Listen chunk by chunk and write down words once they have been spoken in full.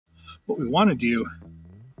what we want to do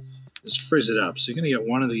is frizz it up. So you're going to get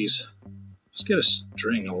one of these, just get a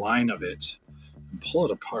string, a line of it, and pull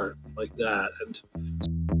it apart like that. And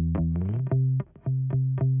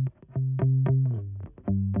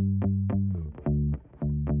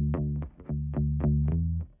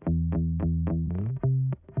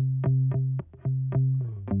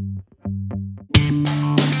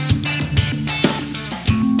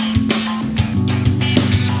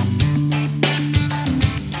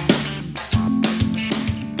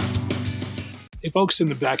hey folks, in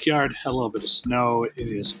the backyard, had a little bit of snow. It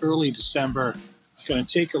is early December. I'm going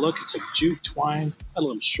to take a look. It's a jute twine. I had a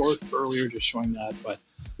little short earlier just showing that, but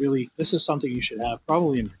really this is something you should have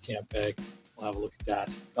probably in your camp bag. We'll have a look at that.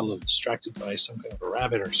 Got a little distracted by some kind of a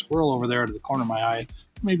rabbit or squirrel over there to the corner of my eye.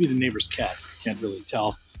 Maybe the neighbor's cat. Can't really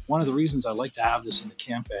tell. One of the reasons I like to have this in the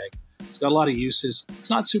camp bag, it's got a lot of uses. It's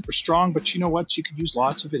not super strong, but you know what? You could use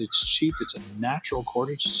lots of it. It's cheap. It's a natural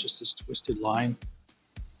cordage. It's just this twisted line.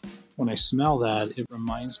 When I smell that, it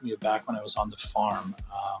reminds me of back when I was on the farm.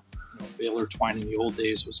 Baler twine in the old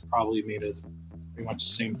days was probably made of pretty much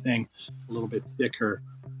the same thing, a little bit thicker,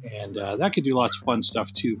 and that could do lots of fun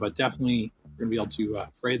stuff too. But definitely, we're gonna be able to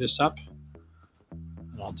fray this up,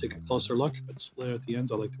 and I'll take a closer look. But split it at the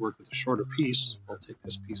ends. I like to work with a shorter piece. I'll take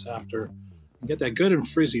this piece after and get that good and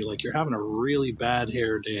frizzy, like you're having a really bad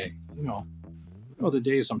hair day. You know the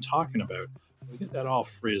days I'm talking about. We get that all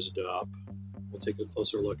frizzed up. We'll take a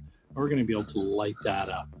closer look. We're going to be able to light that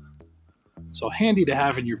up. So handy to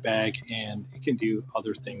have in your bag, and it can do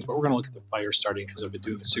other things. But we're going to look at the fire starting because I've been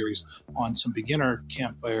doing a series on some beginner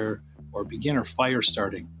campfire or beginner fire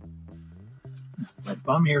starting. My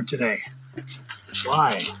bum here today.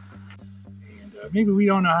 Dry. And maybe we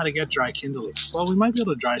don't know how to get dry kindling. Well, we might be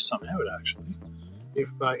able to dry some out actually. If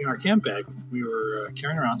in our camp bag we were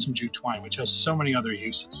carrying around some jute twine, which has so many other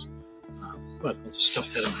uses. But I'll just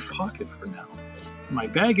stuff that in my pocket for now. In my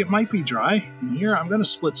bag, it might be dry. In here, I'm going to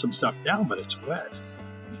split some stuff down, but it's wet.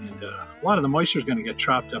 And a lot of the moisture is going to get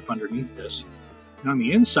trapped up underneath this. And on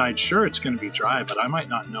the inside, sure, it's going to be dry, but I might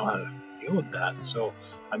not know how to deal with that. So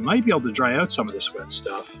I might be able to dry out some of this wet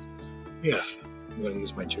stuff. Yeah, I'm going to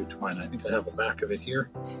use my jute twine. I think I have the back of it here.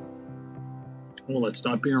 Well, let's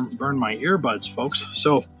not burn my earbuds, folks.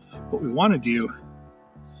 So what we want to do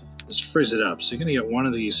is frizz it up. So you're going to get one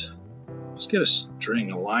of these, just get a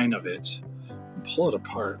string, a line of it, and pull it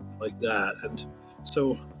apart like that. And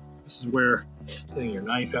so this is where getting your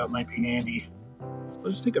knife out might be handy.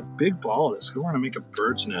 Let's take a big ball of this. We want to make a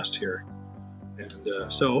bird's nest here. And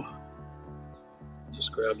so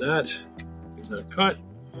just grab that, give that a cut.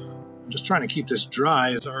 I'm just trying to keep this dry.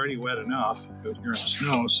 It's already wet enough out here in the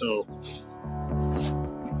snow. So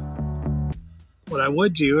what I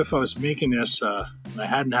would do if I was making this, and I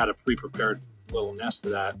hadn't had a pre-prepared little nest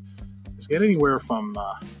of that, is get anywhere from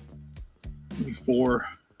maybe 4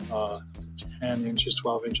 to 10 inches,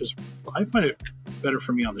 12 inches. I find it better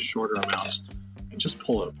for me on the shorter amounts, and just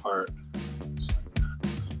pull it apart.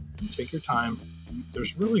 And take your time.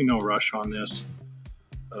 There's really no rush on this,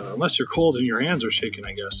 unless you're cold and your hands are shaking,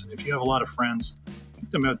 I guess. And if you have a lot of friends,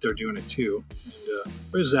 get them out there doing it too, and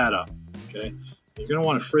frizz that up, okay? You're gonna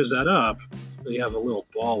wanna frizz that up so you have a little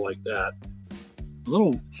ball like that.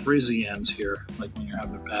 Little frizzy ends here, like when you're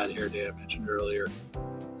having a bad hair day I mentioned earlier.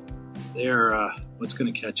 They're what's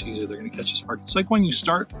going to catch easier. They're going to catch a spark. It's like when you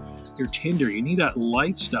start your tinder, you need that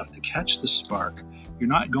light stuff to catch the spark. You're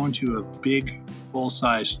not going to a big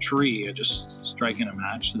full-size tree and just striking a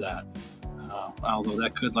match to that. Although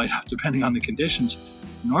that could light up depending on the conditions.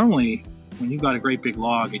 Normally, when you've got a great big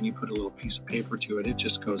log and you put a little piece of paper to it, it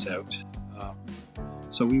just goes out.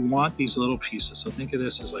 So we want these little pieces. So think of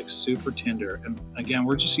this as like super tinder. And again,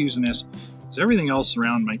 we're just using this because everything else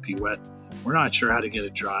around might be wet. We're not sure how to get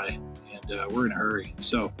it dry, and we're in a hurry.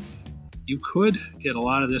 So you could get a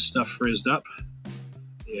lot of this stuff frizzed up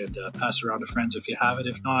and pass it around to friends if you have it.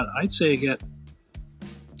 If not, I'd say get,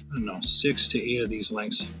 I don't know, 6 to 8 of these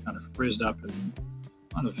lengths kind of frizzed up and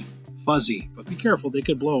kind of fuzzy. But be careful, they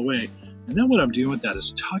could blow away. And then what I'm doing with that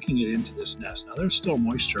is tucking it into this nest. Now there's still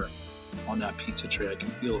moisture on that pizza tray. I can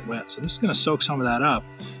feel it wet. So this is going to soak some of that up.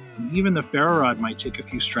 And even the ferro rod might take a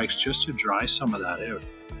few strikes just to dry some of that out.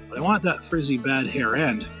 But I want that frizzy bad hair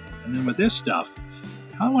end. And then with this stuff,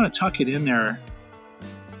 I want to tuck it in there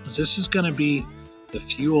because this is going to be the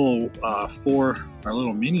fuel for our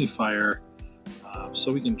little mini fire,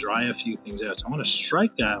 so we can dry a few things out. So I want to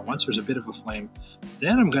strike that once there's a bit of a flame.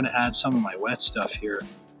 Then I'm going to add some of my wet stuff here,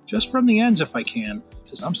 just from the ends if I can,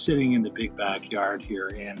 because I'm sitting in the big backyard here,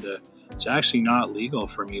 and it's actually not legal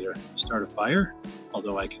for me to start a fire,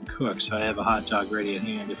 although I can cook. So I have a hot dog ready at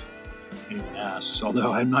hand if anyone asks,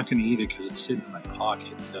 although I'm not going to eat it because it's sitting in my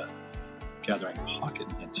pocket. gathering pocket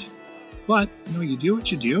mint. But, you know, you do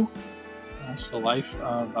what you do. That's the life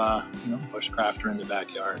of, you know, bushcrafter in the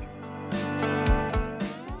backyard.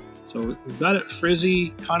 So we've got it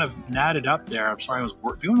frizzy, kind of natted up there. I'm sorry I was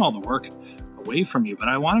doing all the work away from you, but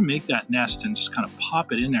I want to make that nest and just kind of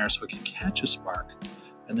pop it in there so it can catch a spark.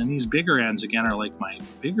 And then these bigger ends, again, are like my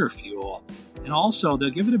bigger fuel. And also,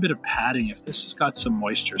 they'll give it a bit of padding if this has got some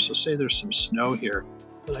moisture. So say there's some snow here.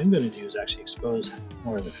 What I'm going to do is actually expose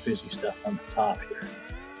more of the frizzy stuff on the top here.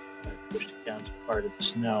 I pushed it down to part of the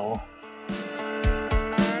snow.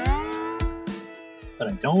 But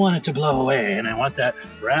I don't want it to blow away, and I want that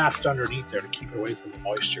raft underneath there to keep it away from the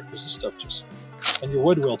moisture, because this stuff just, and your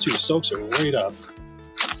wood will too, soaks it right up.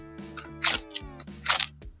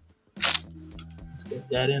 Let's get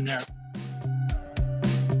that in there.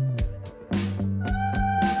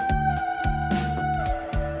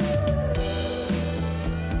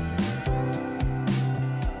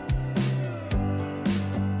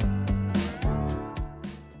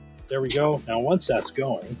 There we go. Now once that's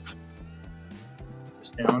going,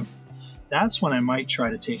 down, that's when I might try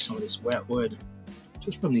to take some of this wet wood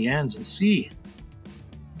just from the ends and see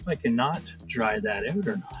if I can not dry that out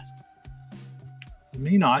or not. You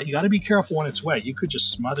may not. You got to be careful when it's wet. You could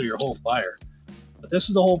just smother your whole fire. But this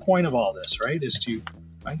is the whole point of all this, right? Is to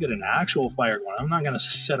try and get an actual fire going. I'm not going to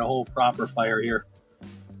set a whole proper fire here.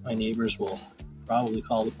 My neighbors will probably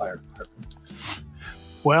call the fire department.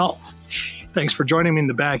 Well, thanks for joining me in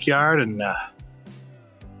the backyard and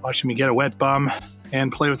watching me get a wet bum and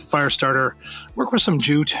play with the fire starter. Work with some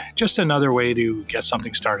jute, just another way to get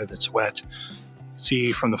something started that's wet.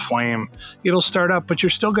 See from the flame, it'll start up, but you're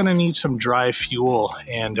still gonna need some dry fuel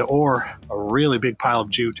or a really big pile of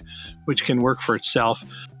jute, which can work for itself.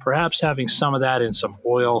 Perhaps having some of that in some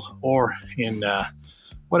oil or in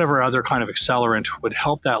whatever other kind of accelerant would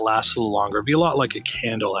help that last a little longer. It'd be a lot like a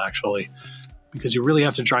candle actually, because you really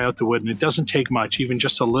have to dry out the wood, and it doesn't take much, even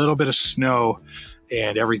just a little bit of snow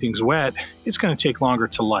and everything's wet, it's going to take longer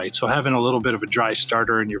to light. So having a little bit of a dry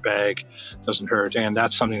starter in your bag doesn't hurt, and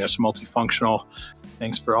that's something that's multifunctional.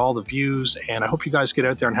 Thanks for all the views, and I hope you guys get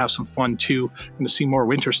out there and have some fun too. Going to see more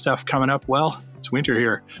winter stuff coming up. Well, it's winter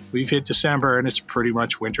here. We've hit December, and it's pretty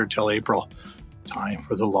much winter till April. Time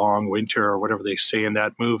for the long winter, or whatever they say in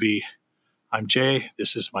that movie. I'm Jay.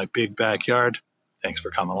 This is my big backyard. Thanks for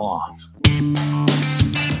coming along.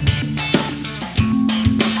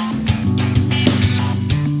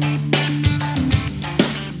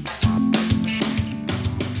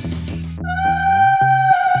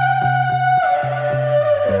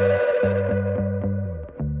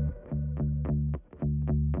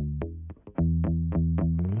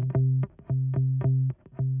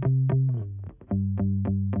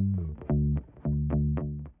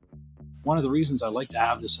 One of the reasons I like to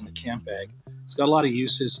have this in the camp bag, it's got a lot of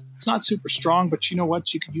uses. It's not super strong, but you know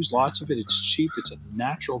what? You can use lots of it. It's cheap. It's a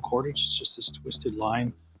natural cordage. It's just this twisted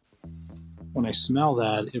line. When I smell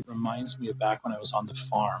that, it reminds me of back when I was on the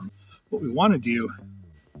farm. What we want to do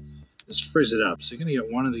is frizz it up. So you're going to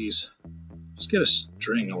get one of these, just get a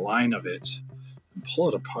string, a line of it, and pull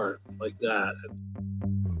it apart like that.